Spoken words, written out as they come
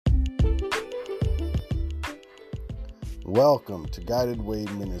Welcome to Guided Way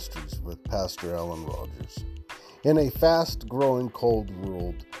Ministries with Pastor Alan Rogers. In a fast-growing cold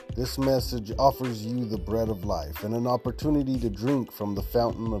world, this message offers you the bread of life and an opportunity to drink from the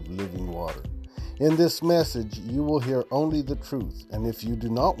fountain of living water. In this message, you will hear only the truth, and if you do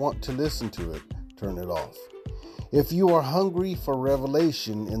not want to listen to it, turn it off. If you are hungry for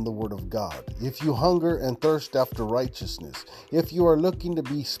revelation in the Word of God, if you hunger and thirst after righteousness, if you are looking to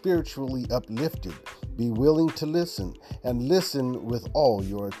be spiritually uplifted, be willing to listen and listen with all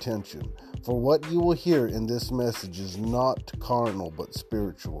your attention. For what you will hear in this message is not carnal but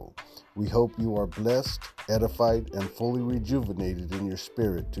spiritual. We hope you are blessed, edified, and fully rejuvenated in your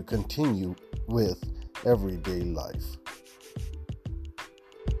spirit to continue with everyday life.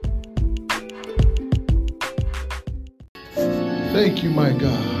 Thank you, my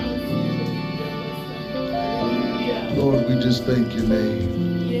God. Lord, we just thank your name.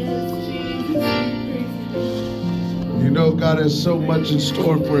 You know, God has so much in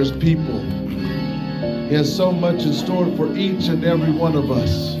store for his people. He has so much in store for each and every one of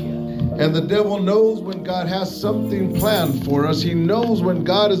us. And the devil knows when God has something planned for us. He knows when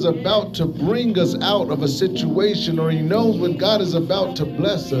God is about to bring us out of a situation, or he knows when God is about to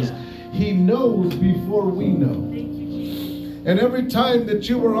bless us. He knows before we know. And every time that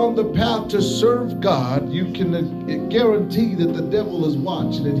you are on the path to serve God, you can guarantee that the devil is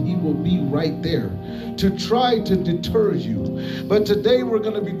watching and he will be right there to try to deter you. But today we're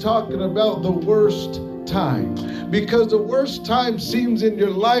going to be talking about the worst time, because the worst time seems in your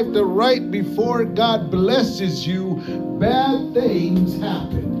life that right before God blesses you, bad things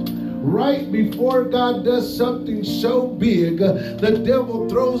happen. Right before God does something so big, the devil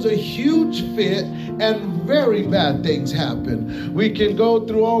throws a huge fit and very bad things happen. We can go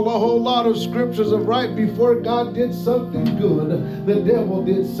through a whole lot of scriptures of right before God did something good, the devil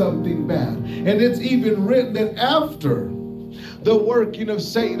did something bad. And it's even written that after the working of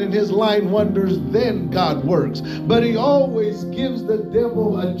Satan and his lying wonders, then God works. But he always gives the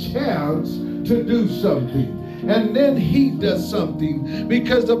devil a chance to do something. And then he does something,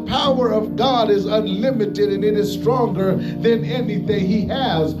 because the power of God is unlimited and it is stronger than anything. He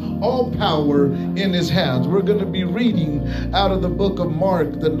has all power in his hands. We're going to be reading out of the book of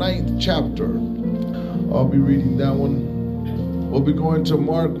Mark, the 9th chapter. I'll be reading that one. We'll be going to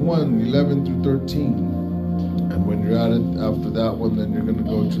Mark 1, 11 through 13. And when you're at it after that one, then you're going to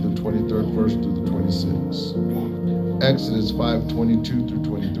go to the 23rd verse through the 26th. Exodus 5, 22 through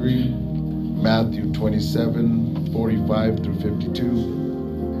 23. Matthew 27, 45 through 52,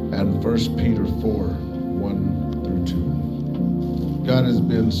 and 1 Peter 4, 1 through 2. God has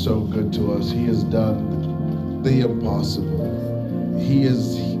been so good to us. He has done the impossible. He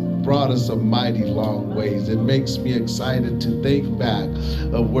has brought us a mighty long ways. It makes me excited to think back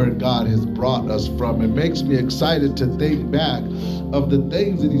of where God has brought us from. It makes me excited to think back of the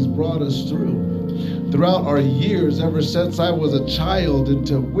things that he's brought us through. Throughout our years, ever since I was a child, and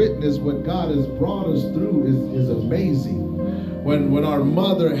to witness what God has brought us through is amazing. When our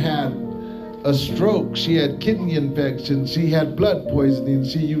mother had a stroke, she had kidney infection, she had blood poisoning,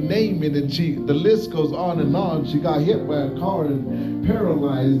 you name it, and the list goes on and on. She got hit by a car and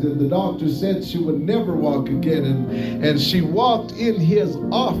paralyzed, and the doctor said she would never walk again. And she walked in his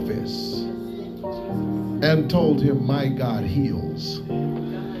office and told him, "My God heals,"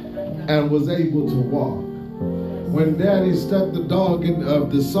 and was able to walk. When Daddy stuck the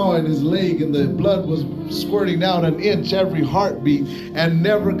the saw in his leg and the blood was squirting out an inch every heartbeat, and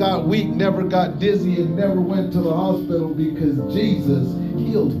never got weak, never got dizzy, and never went to the hospital because Jesus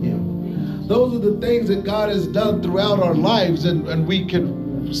healed him. Those are the things that God has done throughout our lives, and we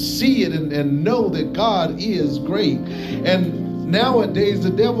can see it and know that God is great. And nowadays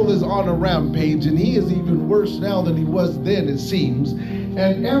the devil is on a rampage, and he is even worse now than he was then, it seems.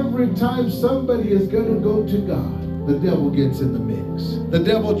 And every time somebody is going to go to God, the devil gets in the mix. The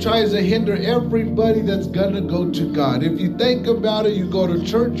devil tries to hinder everybody that's going to go to God. If you think about it, you go to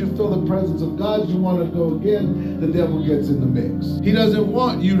church, you feel the presence of God, you want to go again, the devil gets in the mix. He doesn't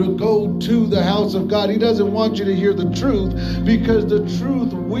want you to go to the house of God. He doesn't want you to hear the truth, because the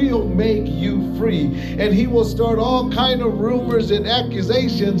truth will make you free. And he will start all kind of rumors and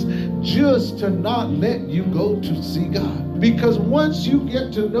accusations just to not let you go to see God. Because once you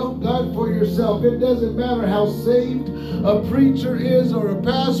get to know God for yourself, it doesn't matter how saved a preacher is, or a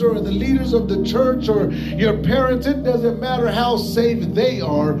pastor, or the leaders of the church, or your parents. It doesn't matter how saved they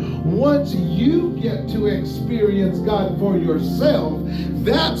are. Once you get to experience God for yourself,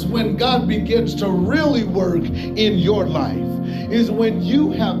 that's when God begins to really work in your life. Is when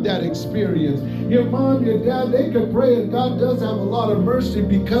you have that experience. Your mom, your dad, they could pray, and God does have a lot of mercy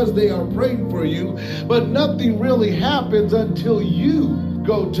because they are praying for you. But nothing really happens until you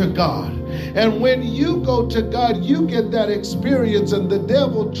go to God. And when you go to God, you get that experience, and the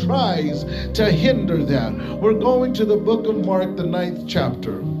devil tries to hinder that. We're going to the book of Mark, the 9th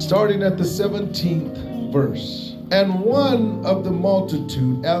chapter, starting at the 17th verse. And one of the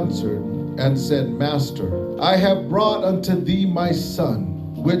multitude answered and said, Master, I have brought unto thee my son,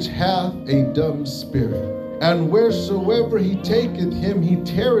 which hath a dumb spirit. And wheresoever he taketh him, he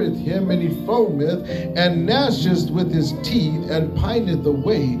teareth him, and he foameth, and gnasheth with his teeth, and pineth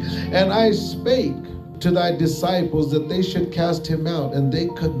away. And I spake to thy disciples that they should cast him out, and they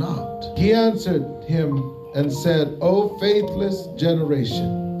could not. He answered him and said, O faithless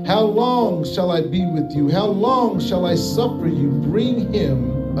generation, how long shall I be with you? How long shall I suffer you? Bring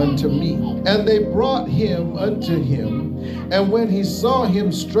him unto me. And they brought him unto him. And when he saw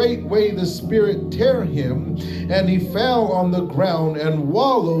him, straightway the spirit tear him, and he fell on the ground and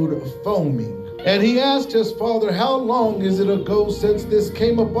wallowed foaming. And he asked his father, How long is it ago since this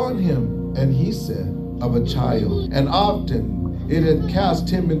came upon him? And he said, Of a child, and often it had cast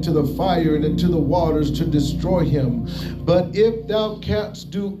him into the fire and into the waters to destroy him. But if thou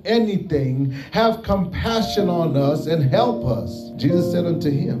canst do anything, have compassion on us and help us. Jesus said unto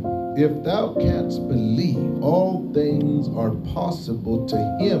him, If thou canst believe, all things are possible to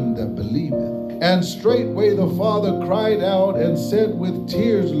him that believeth. And straightway the father cried out and said with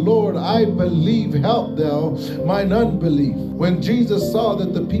tears, Lord, I believe, help thou mine unbelief. When Jesus saw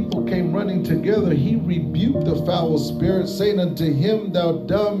that the people came running together, he rebuked the foul spirit, saying unto him, Thou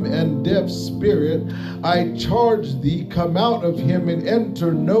dumb and deaf spirit, I charge thee, come out of him and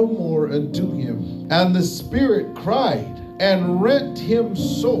enter no more unto him. And the spirit cried and rent him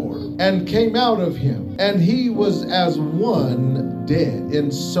sore, and came out of him. And he was as one dead,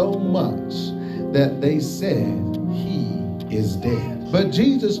 insomuch that they said, He is dead. But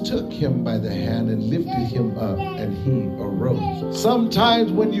Jesus took him by the hand and lifted him up, and he arose.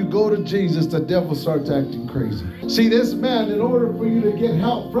 Sometimes when you go to Jesus, the devil starts acting crazy. See, this man, in order for you to get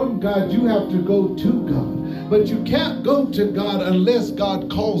help from God, you have to go to God. But you can't go to God unless God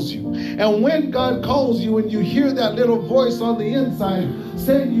calls you. And when God calls you and you hear that little voice on the inside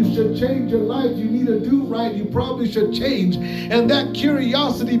saying you should change your life, you need to do right, you probably should change. And that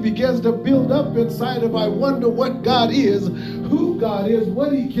curiosity begins to build up inside of, I wonder what God is, who God is,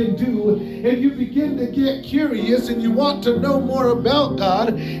 what he can do. And you begin to get curious and you want to know more about God.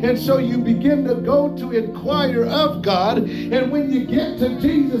 And so you begin to go to inquire of God. And when you get to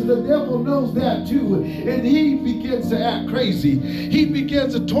Jesus, the devil knows that too. And he begins to act crazy. He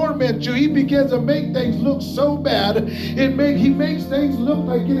begins to torment you. He begins to make things look so bad. He makes things look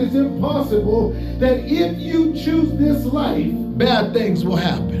like it is impossible that if you choose this life, bad things will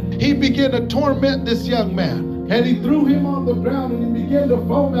happen. He began to torment this young man. And he threw him on the ground and he began to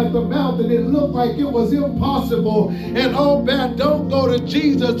foam at the mouth, and it looked like it was impossible. And oh, bad, don't go to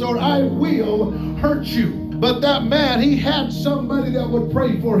Jesus or I will hurt you. But that man, he had somebody that would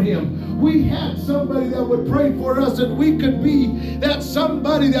pray for him. We had somebody that would pray for us, and we could be that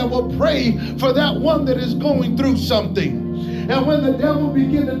somebody that will pray for that one that is going through something. And when the devil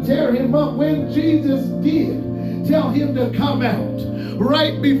began to tear him up, when Jesus did tell him to come out,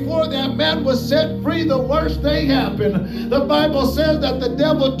 right before that man was set free, the worst thing happened. The Bible says that the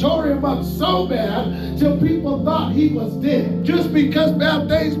devil tore him up so bad till people thought he was dead. Just because bad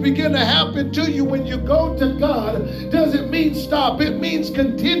things begin to happen to you when you go to God doesn't mean stop. It means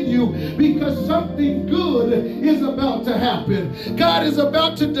continue, because something good is about to happen. God is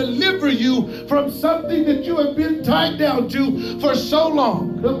about to deliver you from something that you have been tied down to for so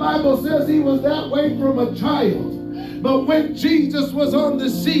long. The Bible says he was that way from a child. But when Jesus was on the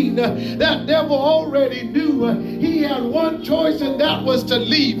scene, that devil already knew he had one choice, and that was to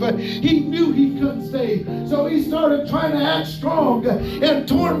leave. He knew he couldn't stay. So he started trying to act strong and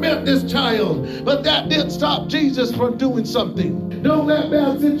torment this child. But that didn't stop Jesus from doing something. Don't let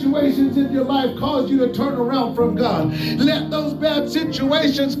bad situations in your life cause you to turn around from God. Let those bad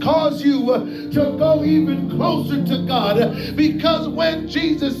situations cause you to go even closer to God. Because when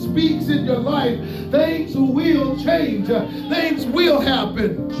Jesus speaks in your life, things will change. Things will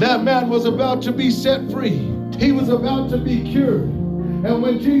happen. That man was about to be set free. He was about to be cured. And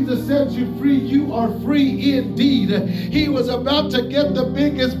when Jesus sets you free, you are free indeed. He was about to get the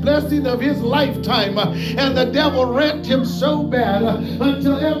biggest blessing of his lifetime. And the devil rent him so bad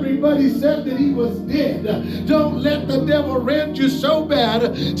until everybody said that he was dead. Don't let the devil rent you so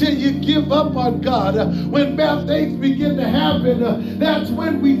bad till you give up on God. When bad things begin to happen, that's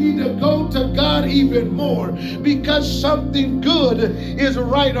when we need to go to God even more, because something good is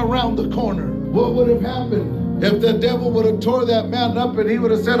right around the corner. What would have happened if the devil would have tore that man up and he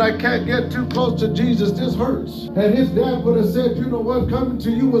would have said, I can't get too close to Jesus, this hurts. And his dad would have said, you know what, coming to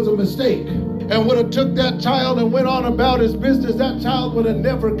you was a mistake. And would have took that child and went on about his business. That child would have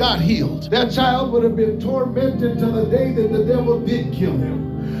never got healed. That child would have been tormented till the day that the devil did kill him.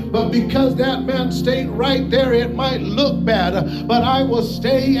 But because that man stayed right there, it might look bad, but I will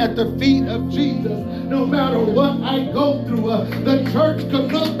stay at the feet of Jesus no matter what I go through. The church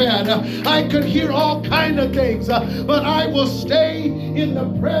could look bad. I could hear all kind of things, but I will stay in the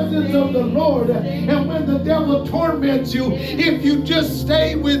presence of the Lord. And when the devil torments you, if you just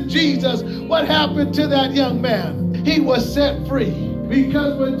stay with Jesus, what happened to that young man? He was set free.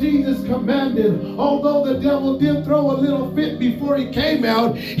 Because when Jesus commanded, although the devil did throw a little fit before he came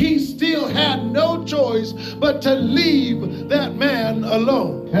out, he still had no choice but to leave that man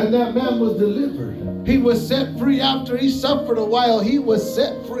alone. And that man was delivered. He was set free after he suffered a while. He was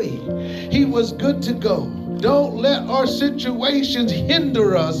set free. He was good to go. Don't let our situations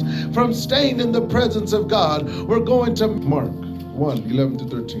hinder us from staying in the presence of God. We're going to Mark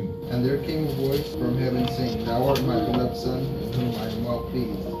 1:11-13. And there came a voice from heaven saying, Thou art my beloved Son, in whom I am well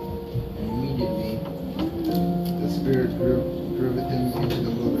pleased. And immediately the Spirit driveth him into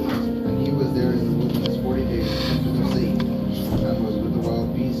the wilderness. And he was there in the wilderness 40 days, tempted of Satan, and was with the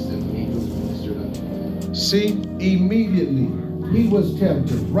wild beasts, and the angels ministered unto him. See, immediately he was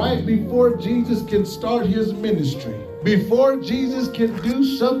tempted. Right before Jesus can start his ministry, before Jesus can do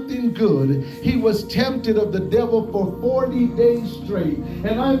something good, he was tempted of the devil for 40 days straight.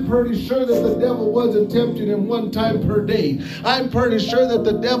 And I'm pretty sure that the devil wasn't tempting him one time per day. I'm pretty sure that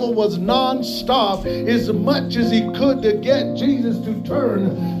the devil was non-stop as much as he could to get Jesus to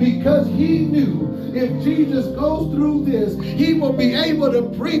turn, because he knew if Jesus goes through this, he will be able to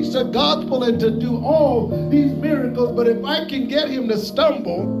preach the gospel and to do all these miracles. But if I can get him to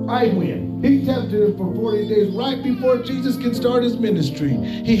stumble, I win. He tempted him for 40 days. Right before Jesus can start his ministry,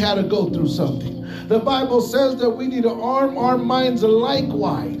 he had to go through something. The Bible says that we need to arm our minds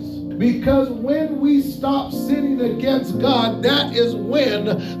likewise. Because when we stop sinning against God, that is when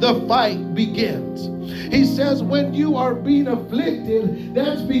the fight begins. He says when you are being afflicted,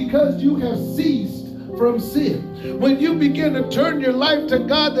 that's because you have ceased from sin. When you begin to turn your life to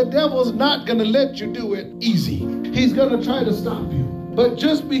God, the devil's not going to let you do it easy. He's going to try to stop you. But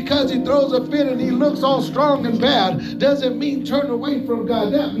just because he throws a fit and he looks all strong and bad doesn't mean turn away from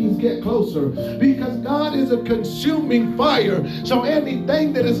God. That means get closer. Because God is a consuming fire. So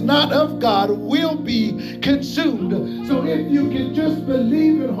anything that is not of God will be consumed. So if you can just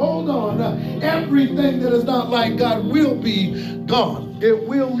believe and hold on, everything that is not like God will be gone. It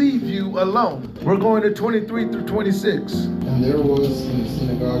will leave you alone. We're going to 23-26. And there was in the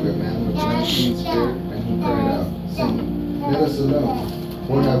synagogue a man with an unclean spirit, and he cried out, saying, Let us alone.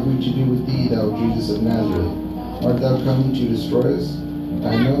 What have we to do with thee, thou Jesus of Nazareth? Art thou come to destroy us?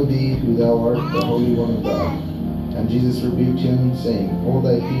 I know thee who thou art, the Holy One of God. And Jesus rebuked him, saying, Hold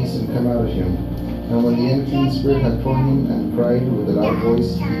thy peace, and come out of him. And when the unclean spirit had torn him and cried with a loud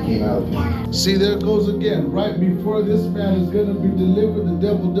voice, he came out of him. See, there it goes again. Right before this man is going to be delivered, the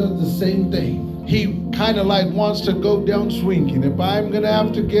devil does the same thing. He kind of like wants to go down swinging. If I'm going to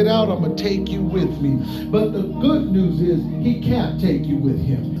have to get out, I'm going to take you with me. But the good news is he can't take you with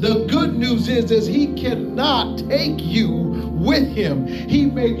him. The good news is he cannot take you with him. He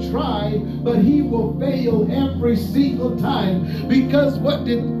may try, but he will fail every single time. Because what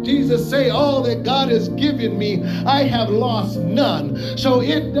did Jesus say? All that God has given me, I have lost none. So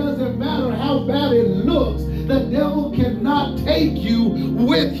it doesn't matter how bad it looks. The devil cannot take you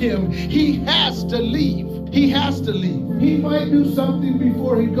with him. He has to leave. He has to leave. He might do something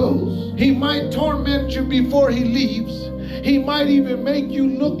before he goes. He might torment you before he leaves. He might even make you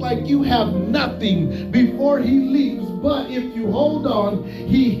look like you have nothing before he leaves. But if you hold on,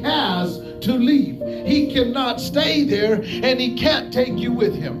 he has to leave. He cannot stay there, and he can't take you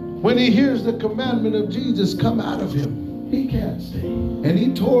with him. When he hears the commandment of Jesus come out of him, he can't stay. And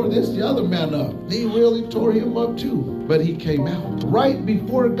he tore the other man up. He really tore him up too. But he came out. Right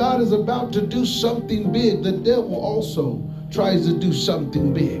before God is about to do something big, the devil also tries to do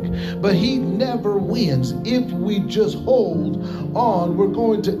something big. But he never wins if we just hold on. We're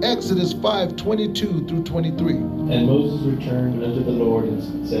going to Exodus 5:22-23. And Moses returned unto the Lord and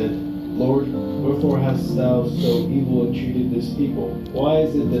said, Lord, wherefore hast thou so evil entreated this people? Why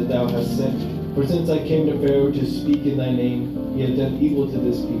is it that thou hast sent me? For since I came to Pharaoh to speak in thy name, he hath done evil to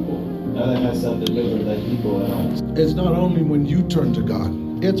this people. Now that hast thou delivered thy people at all. It's not only when you turn to God,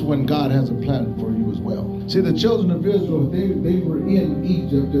 it's when God has a plan for you as well. See, the children of Israel, they were in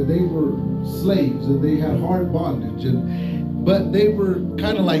Egypt, and they were slaves, and they had hard bondage, but they were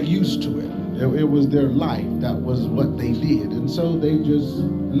kind of like used to it. It was their life. That was what they did. And so they just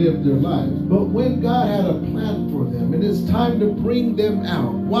lived their lives. But when God had a plan for them, and it's time to bring them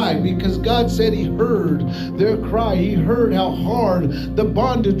out. Why? Because God said he heard their cry. He heard how hard the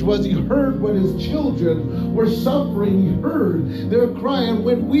bondage was. He heard when his children were suffering. He heard their cry. And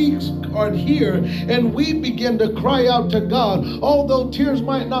when we are here and we begin to cry out to God, although tears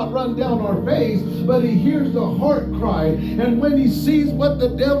might not run down our face, but he hears the heart cry. And when he sees what the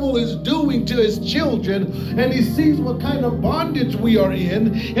devil is doing to his children, and he sees what kind of bondage we are in,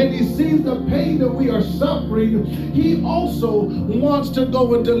 and he sees the pain that we are suffering, he also wants to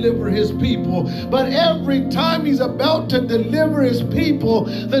go and deliver his people. But every time he's about to deliver his people,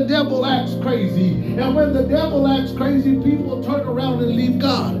 the devil acts crazy. And when the devil acts crazy, people turn around and leave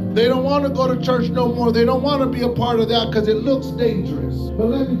God. They don't want to go to church no more. They don't want to be a part of that because it looks dangerous. But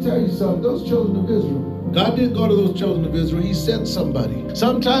let me tell you something, those children of Israel, God didn't go to those children of Israel. He sent somebody.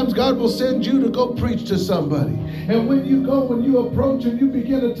 Sometimes God will send you to go preach to somebody. And when you go, when you approach and you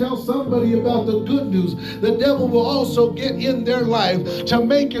begin to tell somebody about the good news, the devil will also get in their life to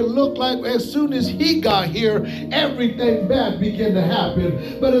make it look like as soon as he got here, everything bad began to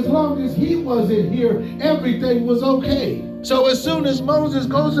happen. But as long as he wasn't here, everything was okay. So as soon as Moses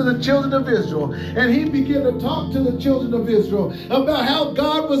goes to the children of Israel and he began to talk to the children of Israel about how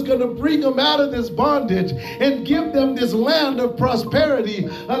God was going to bring them out of this bondage and give them this land of prosperity,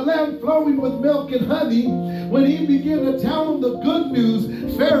 a land flowing with milk and honey, when he began to tell them the good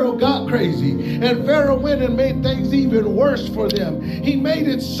news, Pharaoh got crazy. And Pharaoh went and made things even worse for them. He made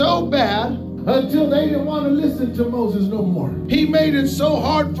it so bad until they didn't want to listen to Moses no more. He made it so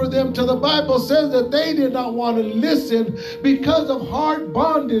hard for them till the Bible says that they did not want to listen because of hard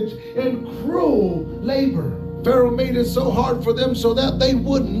bondage and cruel labor. Pharaoh made it so hard for them so that they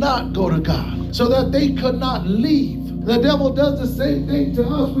would not go to God, so that they could not leave. The devil does the same thing to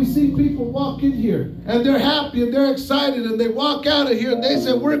us. We see people walk in here and they're happy and they're excited and they walk out of here and they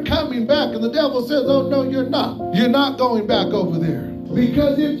say, we're coming back. And the devil says, oh no, you're not. You're not going back over there.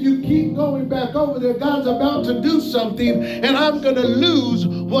 Because if you keep going back over there, God's about to do something and I'm going to lose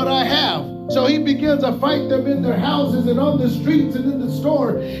what I have. So he begins to fight them in their houses and on the streets and in the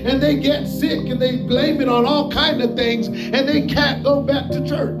store. And they get sick and they blame it on all kinds of things. And they can't go back to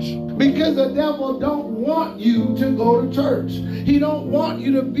church. Because the devil don't want you to go to church. He don't want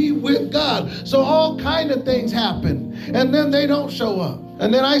you to be with God. So all kinds of things happen. And then they don't show up.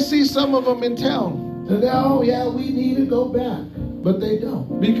 And then I see some of them in town. And they're, oh yeah, we need to go back. But they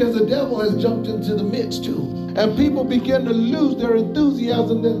don't, because the devil has jumped into the mix too. And people begin to lose their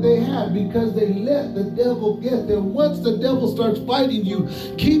enthusiasm that they had because they let the devil get there. Once the devil starts fighting you,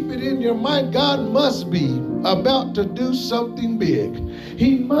 keep it in your mind, God must be about to do something big.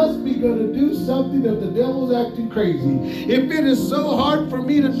 He must be going to do something if the devil's acting crazy. If it is so hard for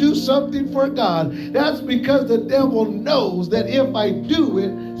me to do something for God, that's because the devil knows that if I do it,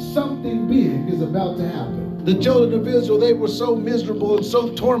 something big is about to happen. The children of Israel, they were so miserable and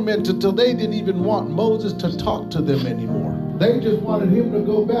so tormented till they didn't even want Moses to talk to them anymore. They just wanted him to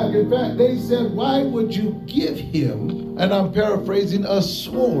go back. In fact, they said, why would you give him, and I'm paraphrasing, a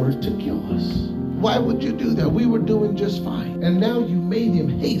sword to kill us? Why would you do that? We were doing just fine. And now you made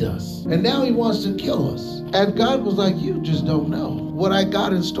him hate us. And now he wants to kill us. And God was like, you just don't know what I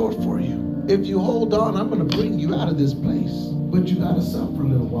got in store for you. If you hold on, I'm going to bring you out of this place. But you got to suffer a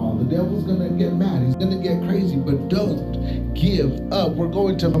little while. The devil's going to get mad. He's going to get crazy. But don't give up. We're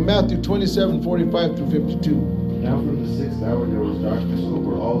going to Matthew 27:45 through 52. Now from the 6th hour there was darkness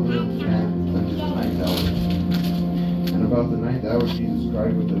over all the land unto the 9th hour. And about the 9th hour Jesus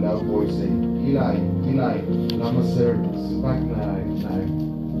cried with a loud voice, saying, Eli, Eli, lama sabachthani.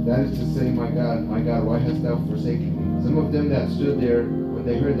 That is to say, my God, why hast thou forsaken me? Some of them that stood there, when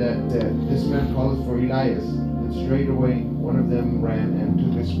they heard that, said, This man calleth for Elias. Straightway one of them ran and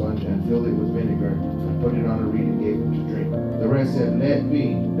took a sponge and filled it with vinegar and put it on a reed and gave him to drink. The rest said, Let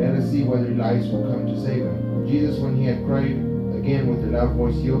be, let us see whether Elias will come to save him. Jesus, when he had cried again with a loud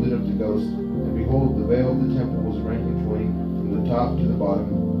voice, yielded up the ghost. And behold, the veil of the temple was rent in twain from the top to the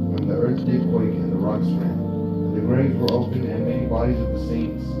bottom, when the earth did quake and the rocks ran. And the graves were opened, and many bodies of the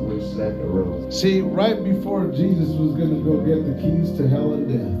saints which slept arose. See, right before Jesus was going to go get the keys to hell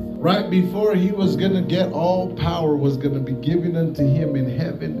and death, right before he was going to get all power was going to be given unto him in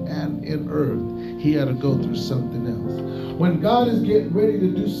heaven and in earth, he had to go through something else. When God is getting ready to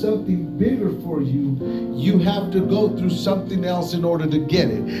do something bigger for you, you have to go through something else in order to get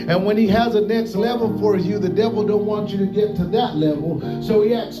it. And when he has a next level for you, the devil don't want you to get to that level. So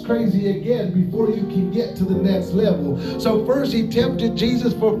he acts crazy again before you can get to the next level. So first he tempted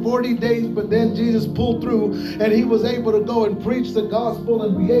Jesus for 40 days, but then Jesus pulled through and he was able to go and preach the gospel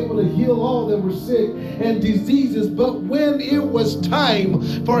and be able able to heal all that were sick and diseases. But when it was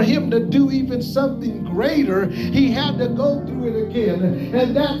time for him to do even something greater, he had to go through it again.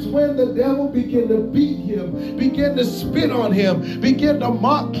 And that's when the devil began to beat him, began to spit on him, began to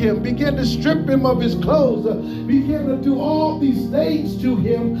mock him, began to strip him of his clothes, began to do all these things to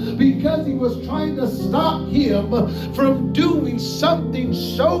him because he was trying to stop him from doing something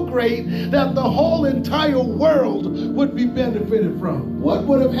so great that the whole entire world would be benefited from. What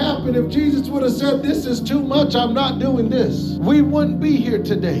would have happened if Jesus would have said, "This is too much, I'm not doing this"? We wouldn't be here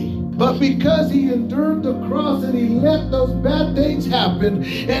today. But because he endured the cross and he let those bad things happen,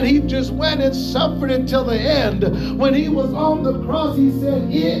 and he just went and suffered until the end, when he was on the cross, he said,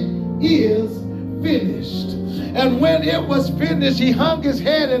 "It is finished." And when it was finished, he hung his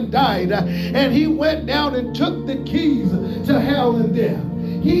head and died. And he went down and took the keys to hell and death.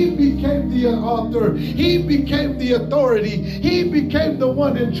 He became the author. He became the authority. He became the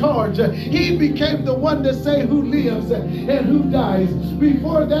one in charge. He became the one to say who lives and who dies.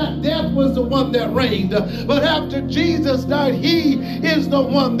 Before that, death was the one that reigned. But after Jesus died, he is the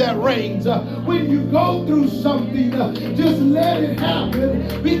one that reigns. When you go through something, just let it happen,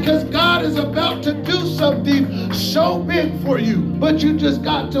 because God is about to do something so big for you. But you just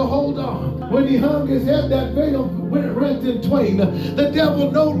got to hold on. When he hung his head, that veil went rent in twain. The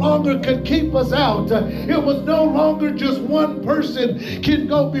devil no longer could keep us out. It was no longer just one person can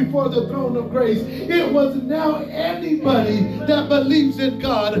go before the throne of grace. It was now anybody that believes in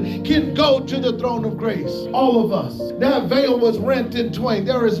God can go to the throne of grace. All of us. That veil was rent in twain.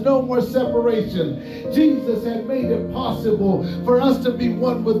 There is no more separation. Jesus had made it possible for us to be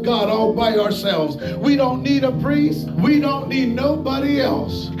one with God all by ourselves. We don't need a priest. We don't need nobody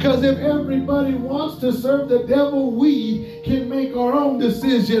else. Because if everybody wants to serve the devil, we can make our own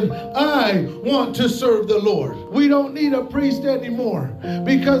decision. I want to serve the Lord. We don't need a priest anymore.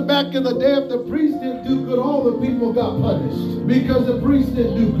 Because back in the day, if the priest didn't do good, all the people got punished. Because the priest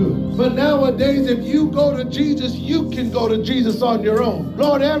didn't do good. But nowadays, if you go to Jesus, you can go to Jesus on your own.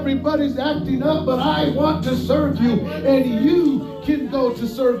 Lord, everybody's acting up, but I want to serve you. And you can go to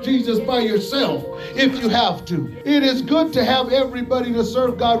serve Jesus by yourself if you have to. It is good to have everybody to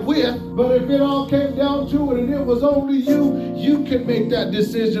serve God with, but if it all came down to it and it was only you, you can make that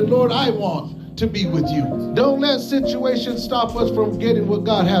decision. Lord, I want to be with you. Don't let situations stop us from getting what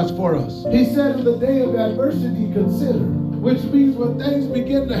God has for us. He said in the day of adversity, consider. Which means when things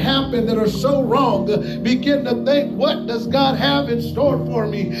begin to happen that are so wrong, begin to think, what does God have in store for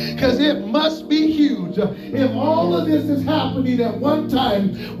me? Because it must be huge. If all of this is happening at one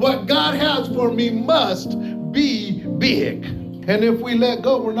time, what God has for me must be big. And if we let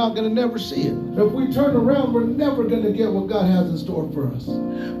go, we're not going to never see it. If we turn around, we're never going to get what God has in store for us.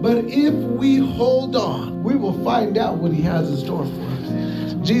 But if we hold on, we will find out what he has in store for us.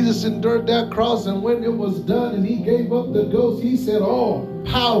 Jesus endured that cross, and when it was done and he gave up the ghost, he said, all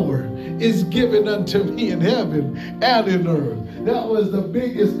power is given unto me in heaven and in earth. That was the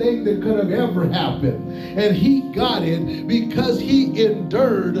biggest thing that could have ever happened. And he got it because he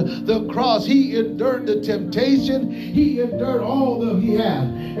endured the cross. He endured the temptation. He endured all that he had.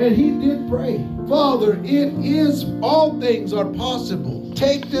 And he did pray, Father, all things are possible.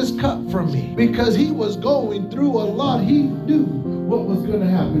 Take this cup from me. Because he was going through a lot. He knew what was going to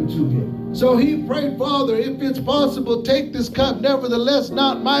happen to him. So he prayed, Father, if it's possible, take this cup. Nevertheless,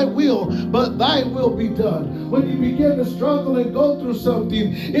 not my will, but thy will be done. When you begin to struggle and go through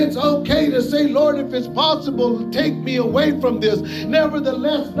something, it's okay to say, Lord, if it's possible, take me away from this.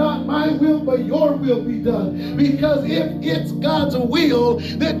 Nevertheless, not my will, but your will be done. Because if it's God's will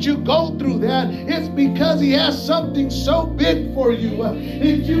that you go through that, it's because he has something so big for you that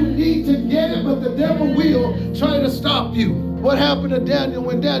you need to get it, but the devil will try to stop you. What happened to Daniel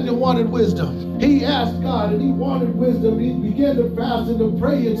when Daniel wanted wisdom? He asked God and he wanted wisdom. He began to fast and to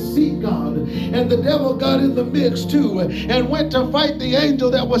pray and seek God. And the devil got in the mix too and went to fight the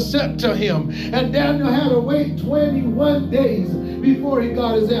angel that was sent to him. And Daniel had to wait 21 days before he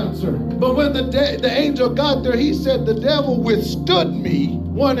got his answer. But when the angel got there, he said, the devil withstood me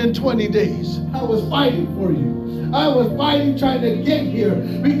 120 days. I was fighting for you. I was fighting trying to get here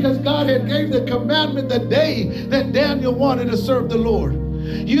because God had gave the commandment the day that Daniel wanted to serve the Lord.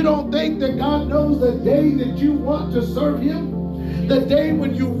 You don't think that God knows the day that you want to serve him? The day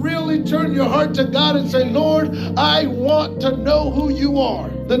when you really turn your heart to God and say, Lord, I want to know who you are.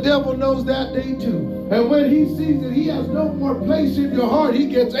 The devil knows that day too. And when he sees that he has no more place in your heart, he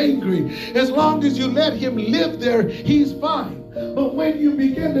gets angry. As long as you let him live there, he's fine. But when you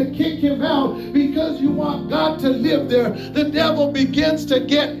begin to kick him out because you want God to live there, the devil begins to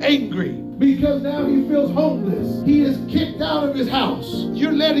get angry. Because now he feels homeless. He is kicked out of his house.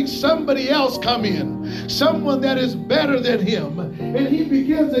 You're letting somebody else come in, someone that is better than him, and he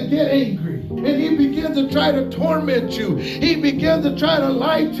begins to get angry. And he begins to try to torment you. He begins to try to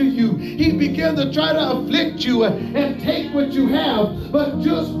lie to you. He begins to try to afflict you and take what you have. But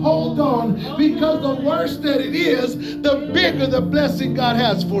just hold on, because the worse that it is, the bigger the blessing God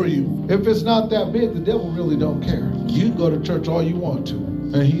has for you. If it's not that big, the devil really don't care. You can go to church all you want to,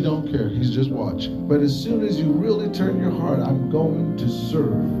 and he don't care. He's just watching. But as soon as you really turn your heart, I'm going to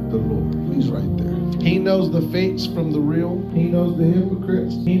serve the Lord, he's right there. He knows the fakes from the real. He knows the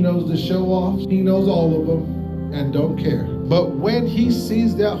hypocrites. He knows the show-offs. He knows all of them and don't care. But when he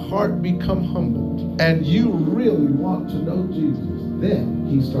sees that heart become humbled and you really want to know Jesus, then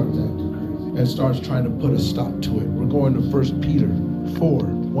he starts acting crazy and starts trying to put a stop to it. We're going to 1 Peter 4,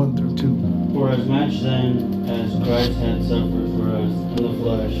 1 through 2. For as much then as Christ had suffered for us in the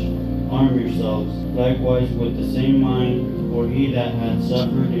flesh, arm yourselves likewise with the same mind, for he that had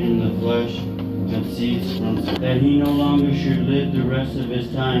suffered in the flesh had ceased from sin, that he no longer should live the rest of his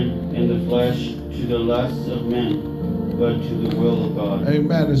time in the flesh to the lusts of men, but to the will of God.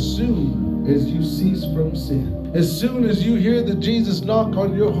 Amen. As soon as you cease from sin, as soon as you hear that Jesus knock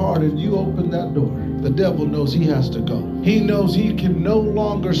on your heart and you open that door, the devil knows he has to go. He knows he can no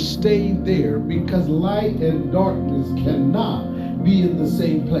longer stay there, because light and darkness cannot be in the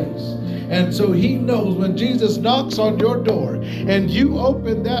same place. And so he knows when Jesus knocks on your door and you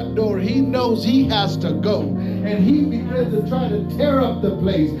open that door, he knows he has to go. And he begins to try to tear up the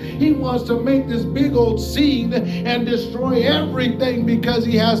place. He wants to make this big old scene and destroy everything because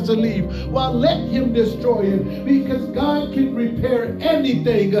he has to leave. Well, let him destroy it, because God can repair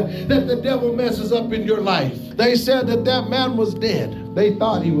anything that the devil messes up in your life. They said that man was dead. They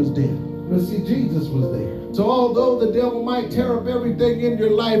thought he was dead. But see, Jesus was there. So although the devil might tear up everything in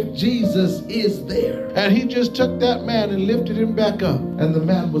your life, Jesus is there. And he just took that man and lifted him back up. And the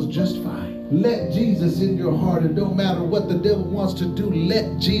man was just fine. Let Jesus in your heart, and no matter what the devil wants to do,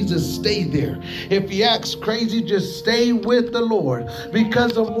 let Jesus stay there. If he acts crazy, just stay with the Lord.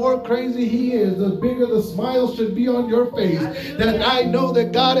 Because the more crazy he is, the bigger the smile should be on your face. That I know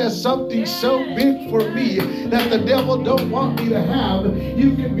that God has something so big for me that the devil don't want me to have.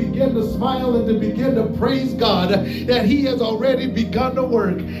 You can begin to smile and to begin to praise God that he has already begun to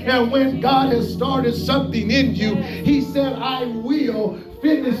work. And when God has started something in you, he said, I will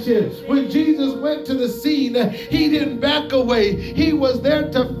finish it. When Jesus went to the scene, he didn't back away. He was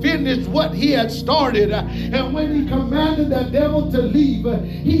there to finish what he had started. And when he commanded the devil to leave,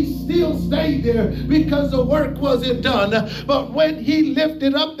 he still stayed there because the work wasn't done. But when he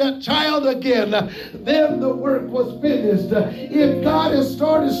lifted up that child again, then the work was finished. If God has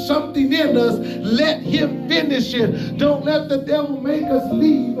started something in us, let him finish it. Don't let the devil make us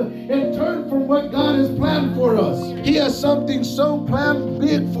leave and turn from what God has planned for us. He has something so planned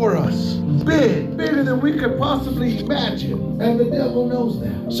big for us. Bigger than we could possibly imagine. And the devil knows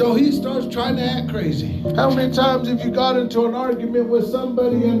that. So he starts trying to act crazy. How many times have you got into an argument with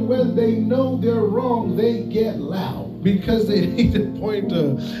somebody, and when they know they're wrong, they get loud? Because they need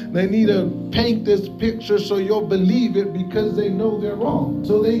to paint this picture so you'll believe it, because they know they're wrong.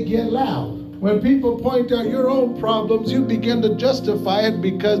 So they get loud. When people point out your own problems, you begin to justify it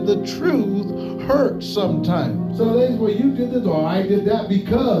because the truth hurts sometimes. So they say, well, you did this, or I did that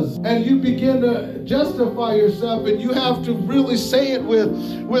because. And you begin to justify yourself, and you have to really say it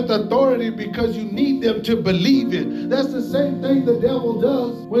with authority because you need them to believe it. That's the same thing the devil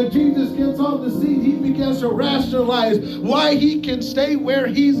does. When Jesus gets on the scene, he begins to rationalize why he can stay where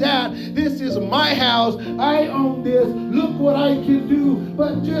he's at. This is my house. I own this. Look what I can do.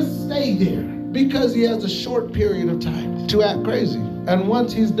 But just stay there, because he has a short period of time to act crazy. And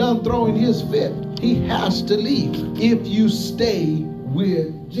once he's done throwing his fit, he has to leave. If you stay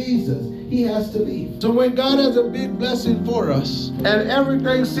with Jesus, he has to leave. So when God has a big blessing for us and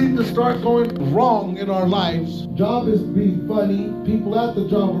everything seems to start going wrong in our lives, job is being funny, people at the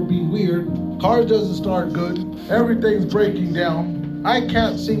job are being weird, cars doesn't start good, everything's breaking down, I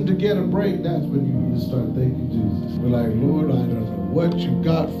can't seem to get a break, that's when you need to start thanking Jesus. We're like, Lord, I don't know what you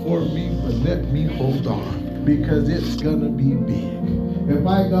got for me, but let me hold on, because it's gonna be big. If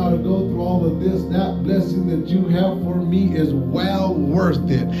I gotta go through all of this, that blessing that you have for me is well worth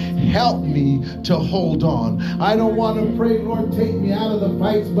it. Help me to hold on. I don't want to pray, Lord, take me out of the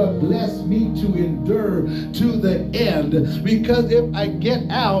fights, but bless me to endure to the end. Because if I get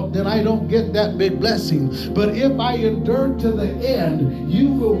out, then I don't get that big blessing. But if I endure to the end,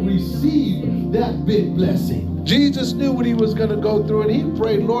 you will receive that big blessing. Jesus knew what he was going to go through, and he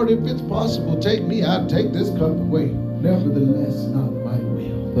prayed, Lord, if it's possible, take me out, take this cup away. Nevertheless, not my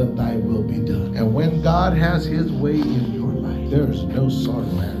will, but thy will be done. And when God has his way in your life, there is no sorrow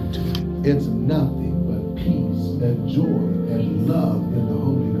added to it. It's nothing but peace and joy and love in the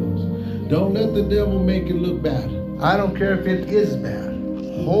Holy Ghost. Don't let the devil make it look bad. I don't care if it is bad.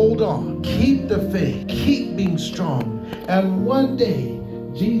 Hold on. Keep the faith. Keep being strong. And one day,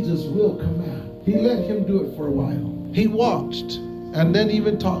 Jesus will come out. He let him do it for a while. He watched and then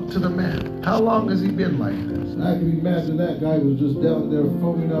even talked to the man. How long has he been like this? I can imagine that guy was just down there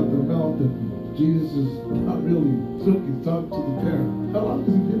foaming out the mouth, and Jesus is not really looking, talk to the parent. How long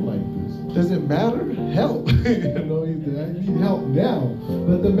has he been like this? Does it matter? Help. I need help now.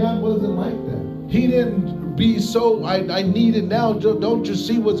 But the man wasn't like that. He didn't be so, I need it now, don't you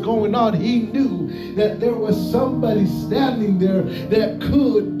see what's going on? He knew that there was somebody standing there that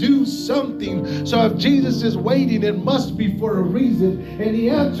could do something. So if Jesus is waiting, it must be for a reason. And he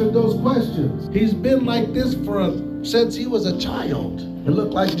answered those questions. He's been like this since he was a child. It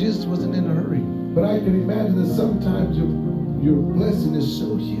looked like Jesus wasn't in a hurry. But I can imagine that sometimes your blessing is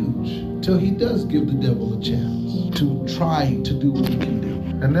so huge till he does give the devil a chance to try to do what he can do.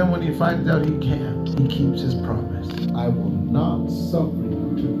 And then when he finds out he can't, he keeps his promise. I will not suffer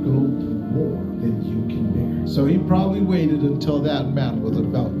you to go through more than you can bear. So he probably waited until that man was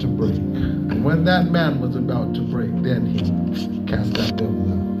about to break. And when that man was about to break, then he cast that devil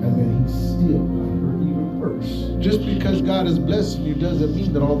out. And then he still got hurt even worse. Just because God is blessing you doesn't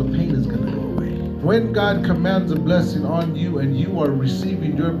mean that all the pain is going to go away. When God commands a blessing on you and you are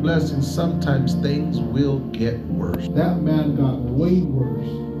receiving your blessing, sometimes things will get worse. That man got way worse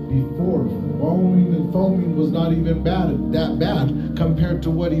before. Foaming and foaming was not even that bad compared to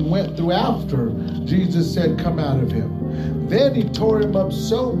what he went through after Jesus said, come out of him. Then he tore him up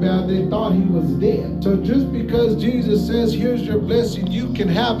so bad they thought he was dead. So just because Jesus says, here's your blessing, you can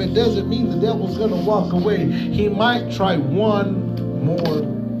have it, doesn't mean the devil's going to walk away. He might try one more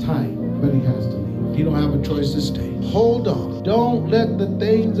time, but he has to. You don't have a choice to stay. Hold on. Don't let the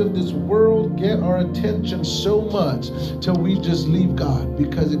things of this world get our attention so much till we just leave God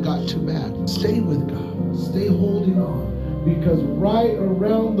because it got too bad. Stay with God. Stay holding on, because right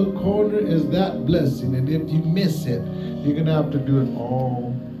around the corner is that blessing. And if you miss it, you're going to have to do it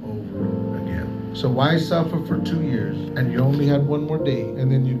all over again. So why suffer for 2 years and you only had one more day,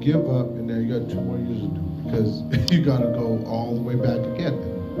 and then you give up and then you got 2 more years to do it? Because you got to go all the way back again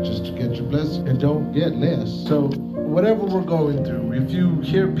just to get your blessing, and don't get less. So whatever we're going through, if you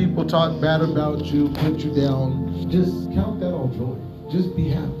hear people talk bad about you, put you down, just count that all joy. Just be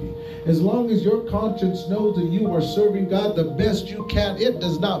happy. As long as your conscience knows that you are serving God the best you can, it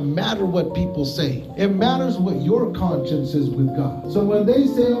does not matter what people say. It matters what your conscience is with God. So when they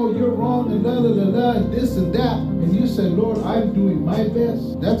say, oh, you're wrong, and and this and that, and you say, Lord, I'm doing my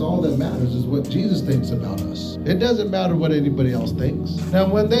best, that's all that matters, is what Jesus thinks about us. It doesn't matter what anybody else thinks. Now,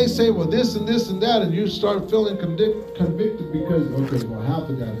 when they say, well, this and this and that, and you start feeling convicted because, okay, well, half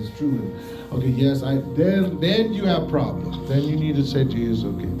of that is true, and okay, yes, then you have problems. Then you need to say to Jesus,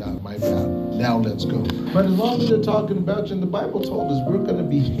 okay, that's my bad. Now let's go. But as long as they're talking about you, and the Bible told us we're going to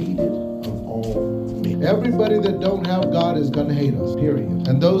be hated of all men. Everybody that don't have God is going to hate us, period.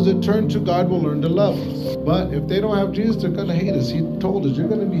 And those that turn to God will learn to love us. But if they don't have Jesus, they're going to hate us. He told us you're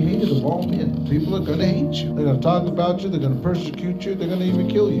going to be hated of all men. People are going to hate you. They're going to talk about you. They're going to persecute you. They're going to even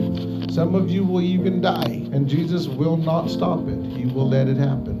kill you. Some of you will even die. And Jesus will not stop it. He will let it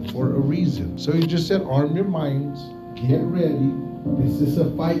happen for a reason. So he just said, arm your minds. Get ready. This is a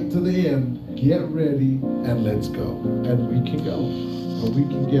fight to the end. Get ready and let's go. And we can go. And we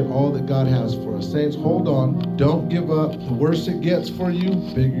can get all that God has for us. Saints, hold on. Don't give up. The worse it gets for you,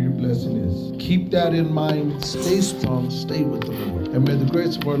 the bigger your blessing is. Keep that in mind. Stay strong. Stay with the Lord. And may the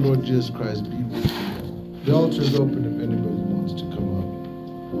grace of our Lord Jesus Christ be with you. The altar is open if anybody wants to come up.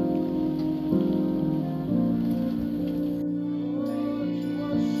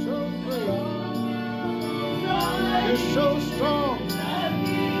 You're so strong.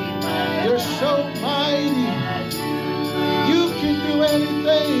 You're so mighty. You can do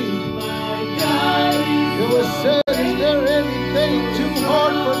anything. It was said, is there anything too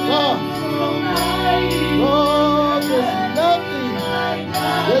hard for God? Lord, there's nothing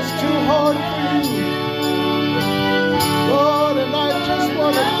that's too hard for you. Lord, and I just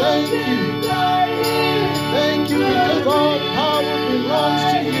want to thank you. Thank you because all power belongs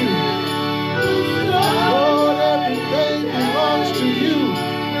to you. Lord, everything belongs to you.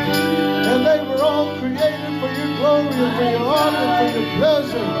 And they were all created for your glory and for your honor and for your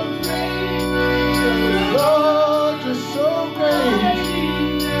pleasure. Lord, you're so great.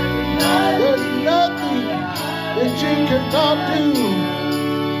 There's nothing cannot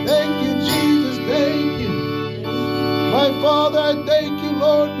do. Thank you, Jesus. Thank you. My Father, I thank you,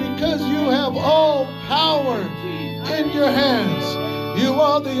 Lord, because you have all power in your hands. You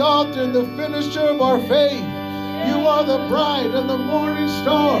are the author and the finisher of our faith. You are the bright and the morning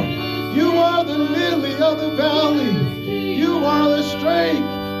star. You are the lily of the valley. You are the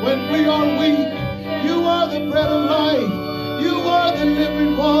strength when we are weak. You are the bread of life. You are the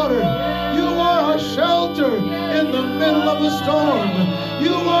living water. You are our shelter in the middle of a storm.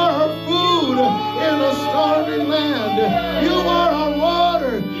 You are our food in a starving land. You are our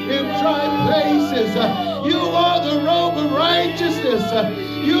water in dry places. You are the robe of righteousness.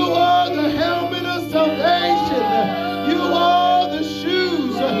 You are the helmet of salvation. You are the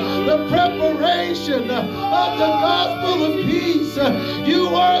shoes, the preparation of the gospel of peace. You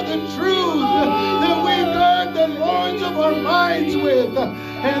are the truth that we guard the loins of our minds with.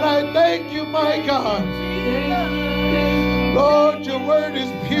 And I thank you, my God. Lord, your word is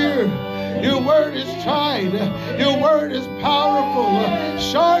pure. Your word is tried. Your word is powerful,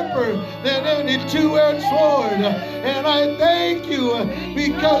 sharper than any two-edged sword. And I thank you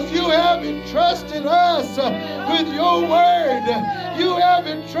because you have entrusted us with your word. You have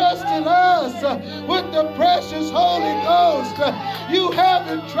entrusted us with the precious Holy Ghost. You have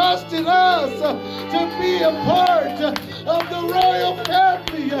entrusted us to be a part of the royal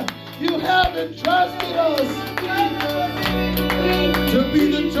family. You have entrusted us to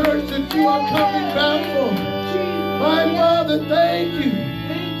be the church that you are coming back for. My Father, thank you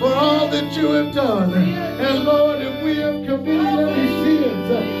for all that you have done. And Lord, if we have committed any sins,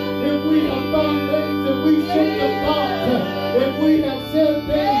 if we have thought things that we shouldn't have thought, if we have said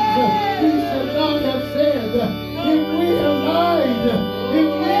things we should not have said, if we have lied, if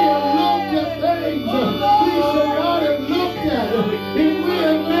we have looked at things we should not have looked at, if we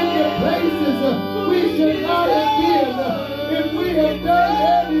have been to places we should not have been, if we have done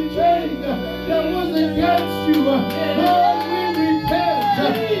anything that was against you, Lord, we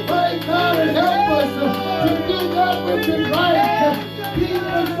repent. My God, and help us to do that which is right. Keep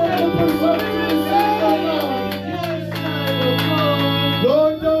us from the presumption of sin,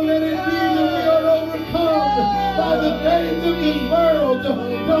 Lord, don't let it be that we are overcome by the things of this world.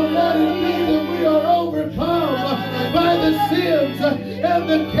 Don't let it be that we are overcome by the sins and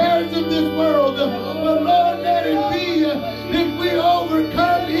the cares of this world. But Lord, let it be that we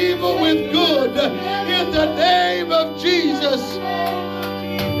overcome evil with good in the name of Jesus.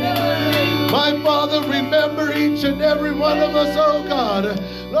 My Father, remember each and every one of us, oh God.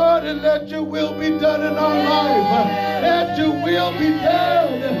 Lord, and let your will be done in our life. Let your will be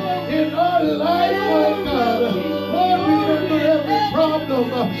done in our life, my God. Lord, remember every problem.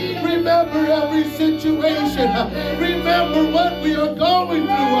 Remember every situation. Remember what we are going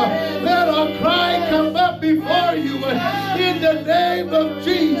through. Let our cry come up before you in the name of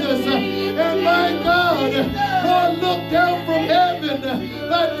Jesus. And my God, Lord, look down from heaven,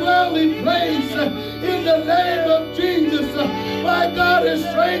 thy dwelling place, in the name of Jesus. My God, and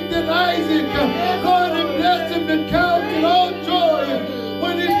strengthen Isaac. Lord, and bless him to count it all joy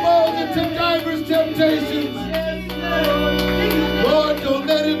when he falls into diverse temptations. Lord, don't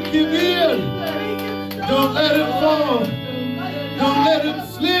let him give in. Don't let him fall. Don't let him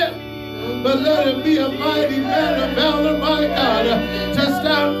slip. But let him be a mighty man of valor, my God, to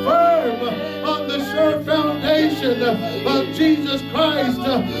stand firm on the sure foundation of Jesus Christ.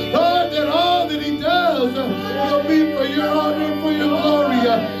 Lord, that all that he does will be for your honor and for your glory.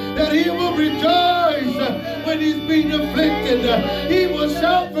 That he will rejoice when he's being afflicted. He will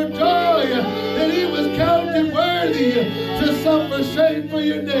shout for joy that he was counted worthy to suffer shame for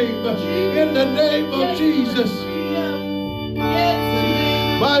your name. In the name of Jesus.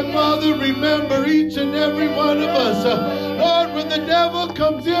 My Father, remember each and every one of us. Lord, when the devil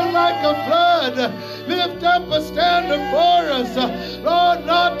comes in like a flood, lift up a standard for us. Lord,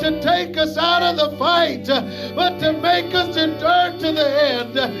 not to take us out of the fight, but to make us endure to the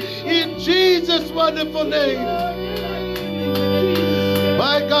end. In Jesus' wonderful name.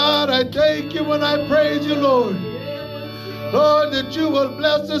 My God, I thank you and I praise you, Lord. Lord, that you will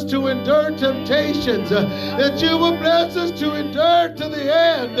bless us to endure temptations, that you will bless us to endure to the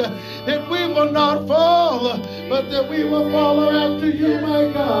end, that we will not fall, but that we will follow after you,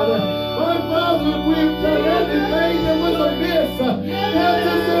 my God. My Father, if we've done anything that was amiss, help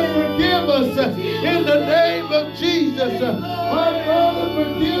us and forgive us in the name of Jesus. My Father,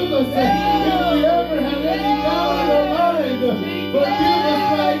 forgive us if we ever had any doubt in our mind. Forgive us,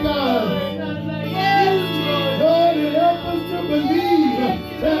 my God. Lord, and help us to believe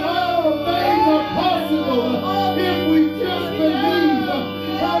that all things are possible if we just believe.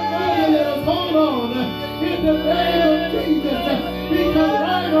 My Father, let us hold on in the name of Jesus.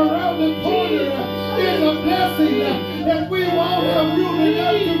 that we won't have room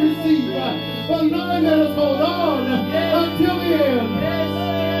enough to receive. But Lord, let us hold on until the end.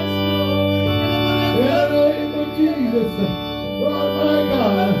 In the name of Jesus, Lord, my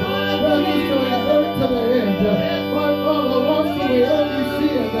God, let us to exert to the end. My Father, wash away every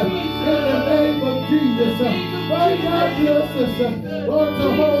sin. In the name of Jesus, my God, bless us, Lord, to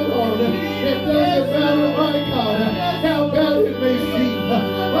hold on. It doesn't matter, my God, how bad it may seem.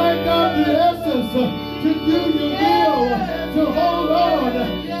 My God, bless us to do your will, to hold on,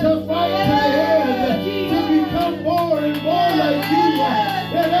 to fight to the end, to become more and more like you.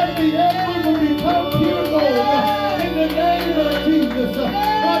 And at the end, we will become pure gold. In the name of Jesus,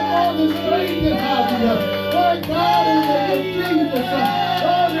 my Father, strengthen Javier. My God, in the name of Jesus,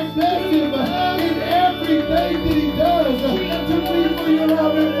 Lord, bless him in everything that he does to be for your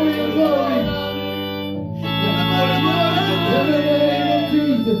love and for your glory. In the name of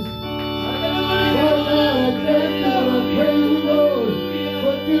Jesus, Lord God, I thank you and I praise you, Lord,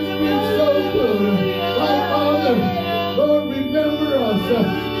 for just being so good. My Father, Lord, remember us.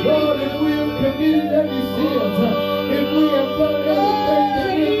 Lord, if we have committed any sins, if we have done anything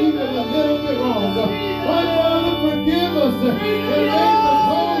that is even a little bit wrong, my Father, forgive us and make us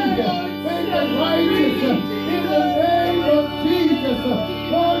holy, make us righteous in the name of Jesus.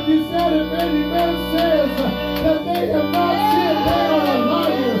 Lord, you said if any man says that they have not sinned, they are a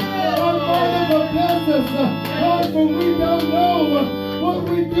liar. Our Father, but bless us, Lord, for we don't know what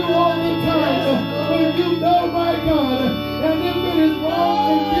we do all the time, but you know, my God, and if it is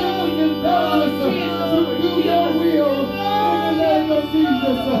wrong, forgive us and tell us to do your will in the name of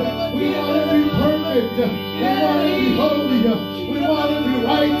Jesus. We want to be perfect, we want to be holy, we want to be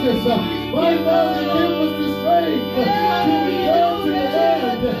righteous. My Father, give us the strength to return to the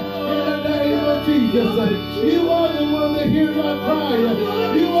end in the name of Jesus. You are the one that hears our cry.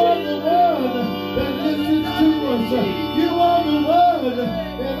 You are the one that listens to us. You are the one,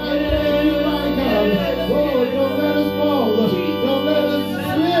 and I thank you, my God. Lord, don't let us fall. Don't let us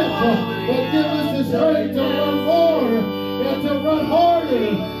slip, but give us the strength to run more and to run harder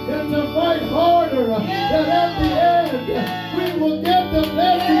and to fight harder. That at the end we will get the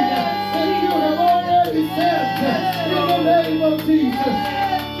blessing that you have already sent in the name of Jesus.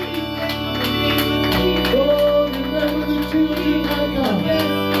 Oh, remember the children, my God.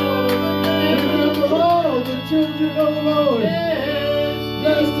 Remember all the children, oh Lord.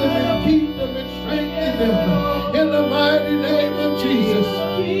 Bless them and keep them and strengthen them in the mighty name of Jesus.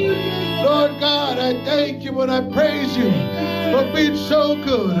 Lord God, I thank you and I praise you for being so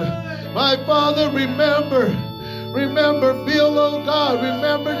good. My Father, remember Bill, oh God,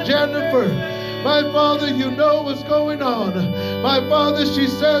 remember Jennifer. My Father, you know what's going on. My Father, she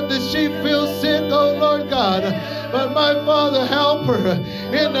said that she feels sick, oh Lord God. But my Father, help her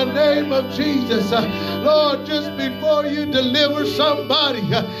in the name of Jesus. Lord, just before you deliver somebody,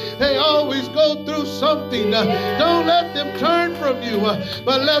 they always go through something. Don't let them turn from you,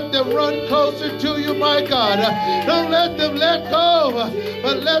 but let them run closer to you, my God. Don't let them let go,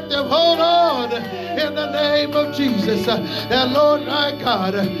 but let them hold on in the name of Jesus. And Lord, my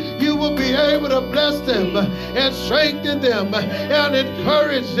God, you will be able to bless them and strengthen them and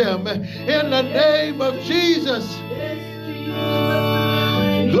encourage them in the name of Jesus.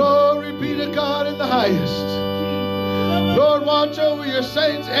 Glory be to God in the highest. Lord, watch over your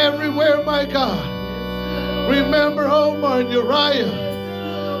saints everywhere, my God. Remember Omar and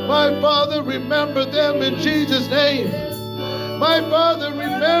Uriah. My Father, remember them in Jesus' name. My Father,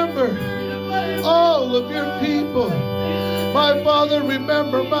 remember all of your people. My Father,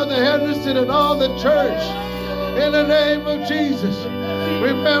 remember Mother Henderson and all the church in the name of Jesus.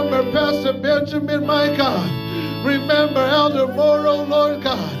 Remember Pastor Benjamin, my God. Remember Elder Morrow, Lord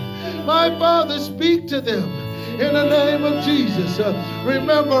God. My Father, speak to them in the name of Jesus.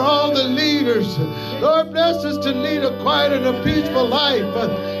 Remember all the leaders. Lord, bless us to lead a quiet and a peaceful life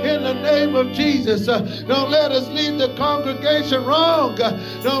in the name of Jesus. Don't let us lead the congregation wrong.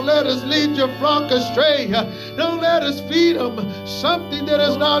 Don't let us lead your flock astray. Don't let us feed them something that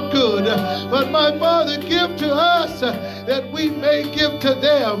is not good. But my Father, give to us that we may give to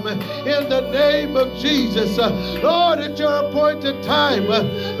them in the name of Jesus. Lord, at your appointed time.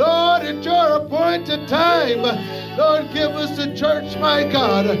 Lord, at your appointed time. Lord, give us a church, my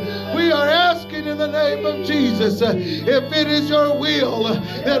God. We are asking in the name of Jesus, if it is your will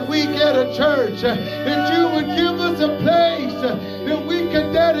that we get a church, that you would give us a place that we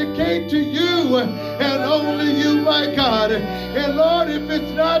can dedicate to you and only you, my God. And Lord, if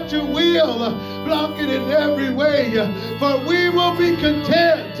it's not your will, block it in every way, for we will be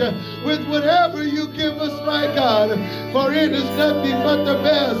content with whatever you give us, my God, for it is nothing but the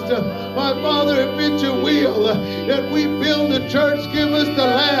best. My Father, if it's your will that we build a church. Give us the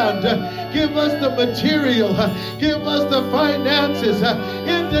land. Give us the material. Give us the finances.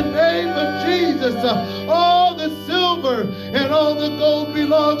 In the name of Jesus, all the silver and all the gold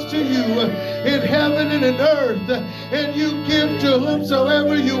belongs to you in heaven and in earth. And you give to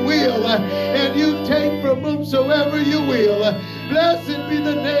whomsoever you will, and you take from whomsoever you will. Blessed be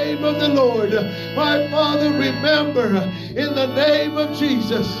the name of the Lord. My Father, remember in the name of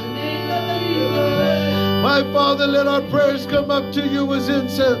Jesus. My Father, let our prayers come up to you as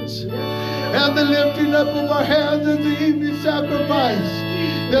incense, and the lifting up of our hands as the evening sacrifice,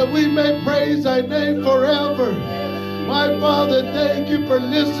 that we may praise thy name forever. My Father, thank you for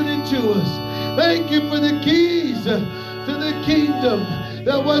listening to us. Thank you for the keys to the kingdom,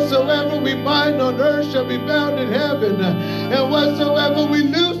 that whatsoever we bind on earth shall be bound in heaven, and whatsoever we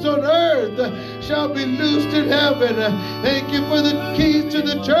loose on earth shall be loosed in heaven. Thank you for the keys to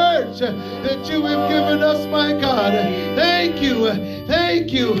the church that you have given us, my God. Thank you.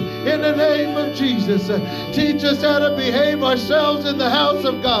 Thank you in the name of Jesus. Teach us how to behave ourselves in the house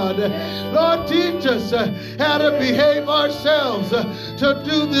of God. Lord, teach us how to behave ourselves, to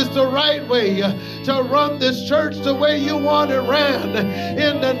do this the right way, to run this church the way you want it ran,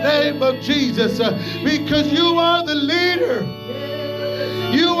 in the name of Jesus, because you are the leader.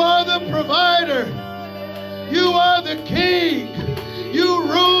 You are the provider. You are the king. You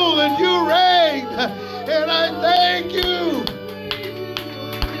rule and you reign. And I thank you.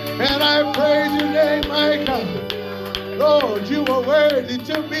 And I praise your name, my God. Lord, you are worthy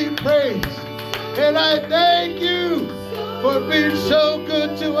to be praised. And I thank you for being so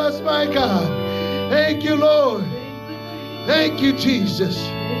good to us, my God. Thank you, Lord. Thank you, Jesus.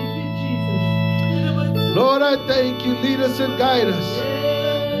 Lord, I thank you. Lead us and guide us.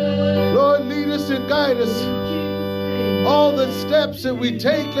 Lord, lead us and guide us. All the steps that we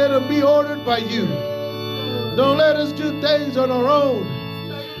take, let them be ordered by you. Don't let us do things on our own,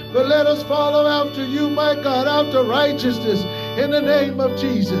 but let us follow after you, my God, after righteousness, in the name of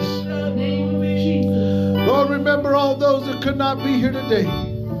Jesus. Lord, remember all those that could not be here today.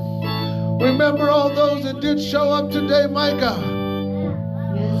 Remember all those that did show up today, my God.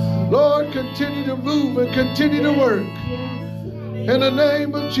 Lord, continue to move and continue to work. In the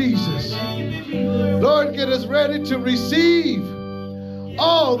name of Jesus. Lord, get us ready to receive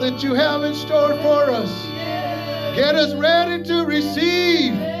all that you have in store for us. Get us ready to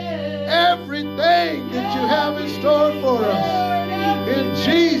receive everything that you have in store for us. In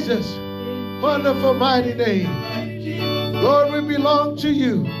Jesus' wonderful mighty name. Lord, we belong to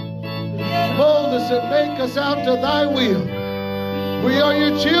you. Mold us and make us after thy will. We are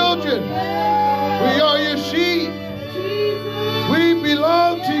your children. We are your sheep. We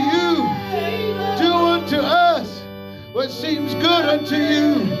belong to you. Do unto us what seems good unto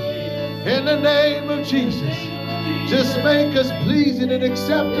you. In the name of Jesus. Just make us pleasing and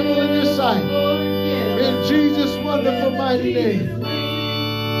acceptable in your sight. In Jesus' wonderful mighty name.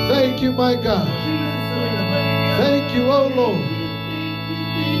 Thank you, my God. Thank you, oh Lord.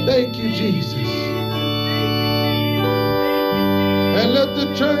 Thank you, Jesus. And let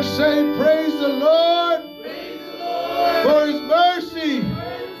the church say, praise the Lord, for his mercy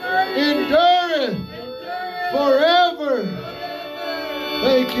endureth forever.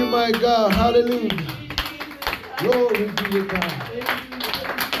 Thank you, my God. Hallelujah. Glory be to God.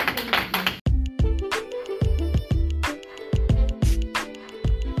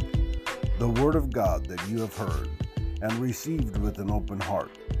 The word of God that you have heard and received with an open heart,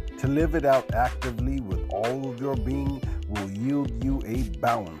 to live it out actively with all of your being, will yield you a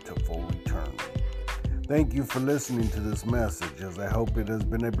bountiful return. Thank you for listening to this message, as I hope it has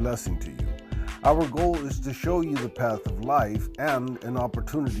been a blessing to you. Our goal is to show you the path of life and an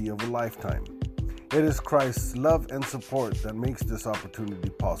opportunity of a lifetime. It is Christ's love and support that makes this opportunity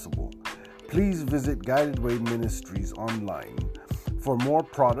possible. Please visit Guided Way Ministries online for more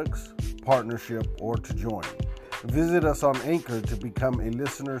products, partnership, or to join. Visit us on Anchor to become a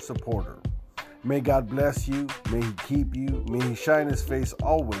listener supporter. May God bless you, may He keep you, may He shine His face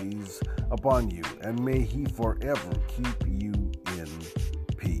always upon you, and may He forever keep you